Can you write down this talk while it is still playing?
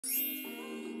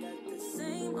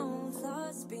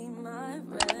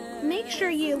Make sure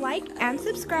you like and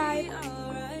subscribe.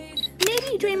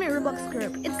 Maybe join my Roblox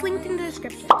group. It's linked in the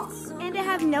description. And I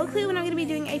have no clue when I'm going to be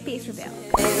doing a face reveal.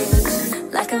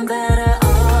 Like I'm better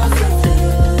off with it.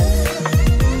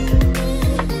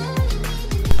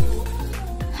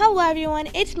 Hello everyone,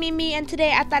 it's Mimi, and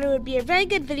today I thought it would be a very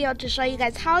good video to show you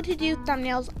guys how to do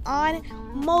thumbnails on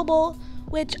mobile,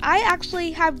 which I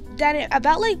actually have done it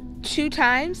about like 2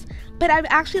 times, but I'm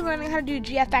actually learning how to do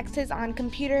GFXs on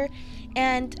computer.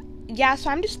 And yeah,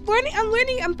 so I'm just learning,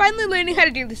 I'm finally learning how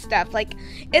to do this stuff. Like,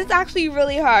 it's actually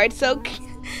really hard, so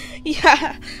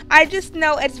yeah, I just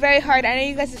know it's very hard. I know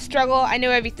you guys struggle, I know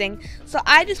everything. So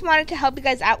I just wanted to help you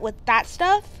guys out with that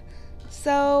stuff.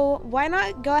 So why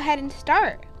not go ahead and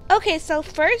start? Okay, so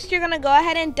first you're gonna go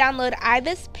ahead and download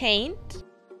iMovie Paint.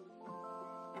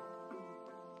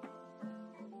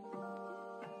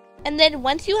 And then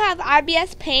once you have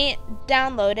iMovie Paint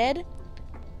downloaded,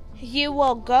 you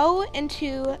will go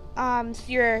into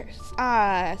your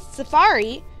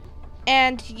Safari,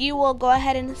 and you will go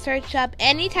ahead and search up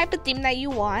any type of theme that you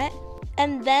want.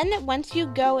 And then once you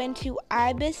go into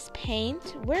iMovie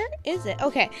Paint, where is it?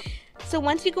 Okay, so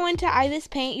once you go into iMovie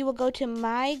Paint, you will go to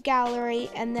My Gallery,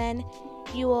 and then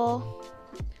you will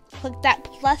click that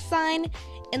plus sign,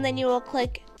 and then you will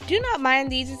click Do Not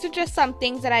Mind These. These are just some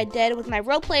things that I did with my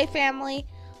roleplay family.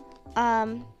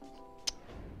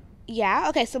 Yeah,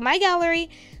 okay, so My Gallery,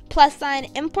 plus sign,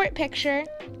 import picture,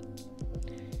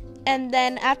 and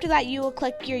then after that you will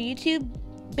click your YouTube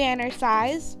banner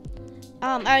size,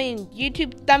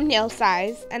 YouTube thumbnail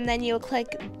size, and then you will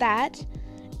click that,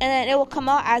 and then it will come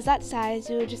out as that size.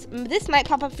 You will just, this might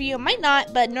pop up for you, it might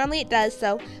not, but normally it does,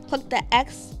 so click the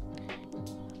X.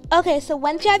 Okay, so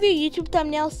once you have your YouTube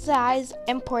thumbnail size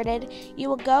imported, you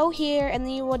will go here and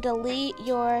then you will delete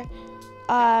your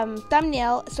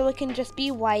thumbnail so it can just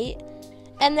be white,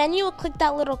 and then you will click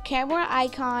that little camera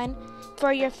icon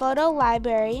for your photo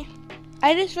library.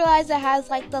 I just realized it has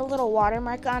like the little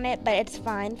watermark on it, but it's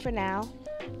fine for now.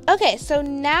 Okay, so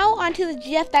now onto the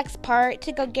GFX part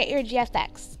to go get your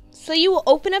GFX. So you will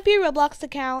open up your Roblox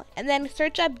account and then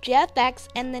search up GFX,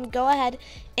 and then go ahead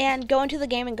and go into the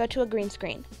game and go to a green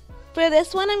screen. For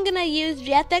this one, I'm gonna use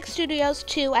GFX Studios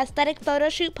 2 Aesthetic Photo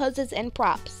Shoot Poses and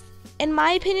Props. In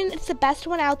my opinion, it's the best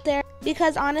one out there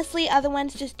because honestly, other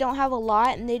ones just don't have a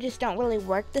lot and they just don't really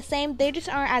work the same. They just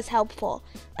aren't as helpful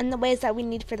in the ways that we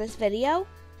need for this video.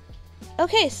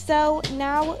 Okay, so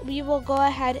now we will go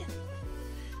ahead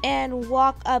and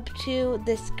walk up to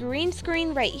this green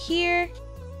screen right here.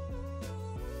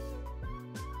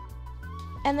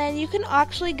 And then you can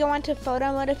actually go into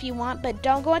photo mode if you want, but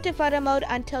don't go into photo mode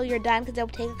until you're done because it'll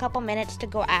take a couple minutes to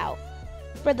go out.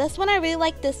 For this one, I really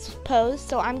like this pose,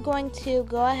 so I'm going to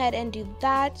go ahead and do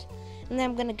that. And then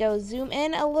I'm going to go zoom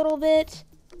in a little bit.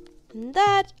 And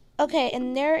that. Okay,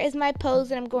 and there is my pose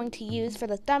that I'm going to use for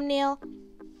the thumbnail.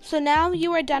 So now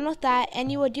you are done with that,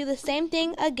 and you will do the same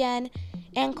thing again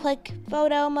and click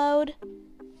photo mode.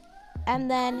 And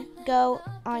then go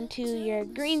onto your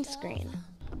green screen.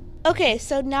 Okay,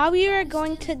 so now we are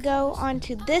going to go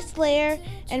onto this layer,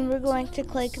 and we're going to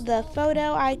click the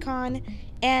photo icon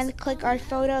and click our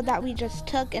photo that we just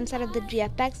took inside of the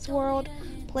GFX world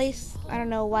place. I don't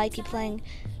know why I keep playing.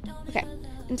 Okay,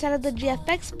 inside of the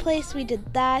GFX place we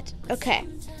did that. Okay,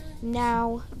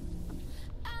 now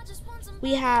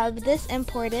we have this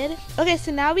imported. Okay,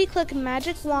 so now we click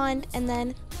magic wand, and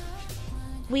then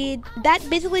that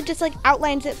basically just like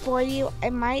outlines it for you. I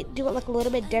might do it like a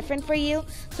little bit different for you,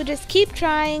 so just keep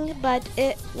trying, but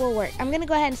it will work. I'm gonna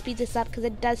go ahead and speed this up because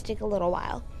it does take a little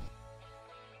while.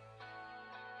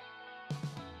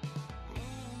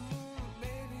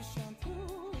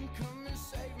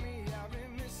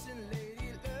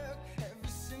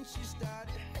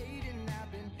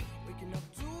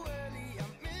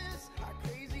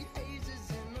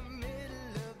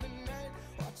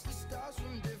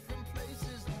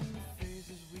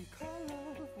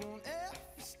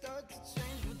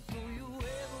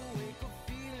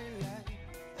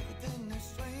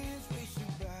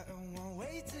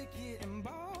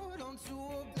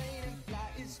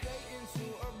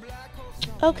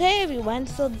 Okay everyone,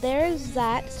 so there's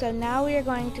that. So now we are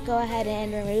going to go ahead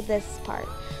and remove this part.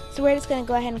 So we're just going to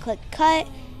go ahead and click cut,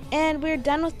 and we're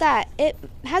done with that. It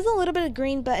has a little bit of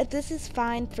green, but this is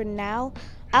fine for now.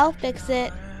 I'll fix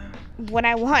it when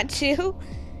I want to,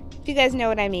 if you guys know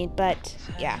what I mean, but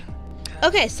yeah.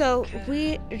 Okay, so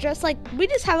we just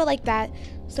have it like that.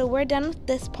 So we're done with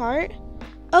this part.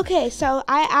 Okay, so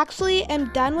I actually am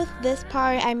done with this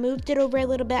part. I moved it over a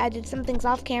little bit. I did some things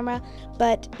off camera,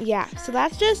 but yeah. So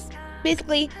that's just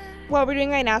basically what we're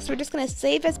doing right now. So we're just going to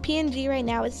save as PNG right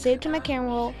now. It's saved to my camera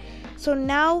roll. So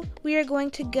now we are going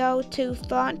to go to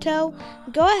Fonto.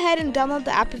 Go ahead and download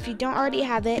the app if you don't already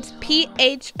have it.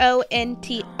 It's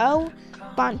PHONTO,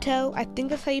 Fonto. I think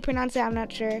that's how you pronounce it. I'm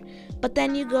not sure. But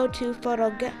then you go to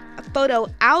photo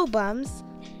albums,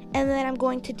 and then I'm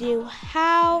going to do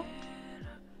how.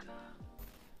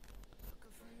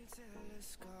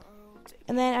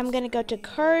 And then I'm going to go to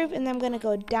curve, and then I'm going to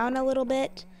go down a little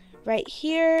bit right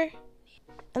here.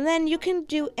 And then you can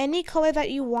do any color that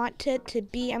you want it to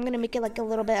be. I'm going to make it like a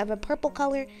little bit of a purple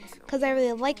color because I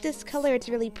really like this color. It's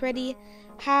really pretty.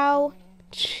 How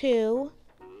to.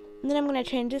 And then I'm going to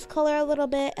change this color a little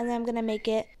bit, and then I'm going to make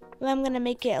it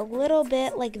a little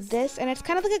bit like this. And it's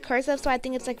kind of like a cursive, so I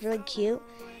think it's like really cute.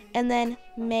 And then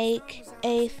make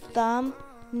a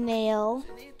thumbnail.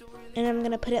 And I'm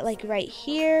going to put it like right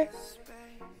here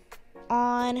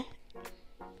on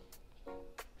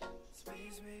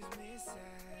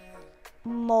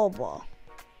mobile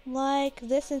like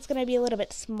this, and it's gonna be a little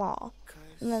bit small,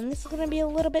 and then this is gonna be a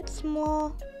little bit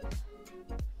small,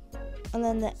 and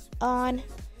then the on.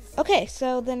 Okay,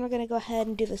 so then we're gonna go ahead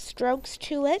and do the strokes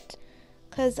to it,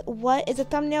 because what is a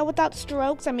thumbnail without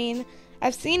strokes? I mean,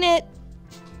 I've seen it,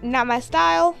 not my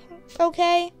style.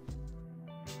 Okay.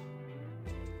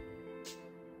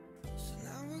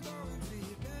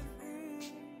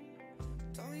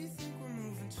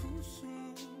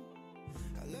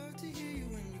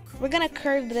 We're gonna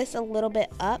curve this a little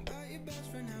bit up.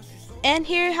 And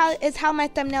here is how my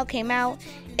thumbnail came out.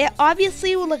 It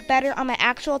obviously will look better on my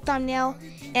actual thumbnail.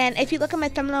 And if you look at my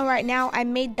thumbnail right now, I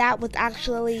made that with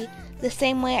actually the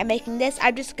same way I'm making this.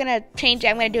 I'm just gonna change it.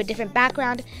 I'm gonna do a different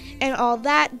background and all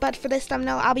that. But for this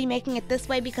thumbnail, I'll be making it this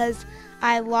way because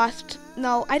I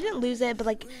didn't lose it, but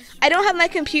like I don't have my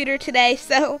computer today,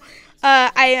 so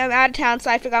I am out of town, so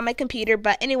I forgot my computer.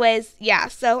 But anyways, yeah,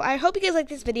 so I hope you guys like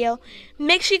this video.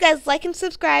 Make sure you guys like and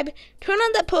subscribe. Turn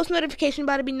on that post notification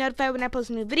bell to be notified when I post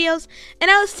new videos.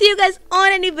 And I will see you guys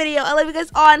on a new video. I love you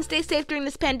guys all, and stay safe during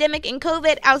this pandemic and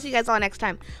COVID. I'll see you guys all next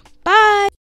time. Bye!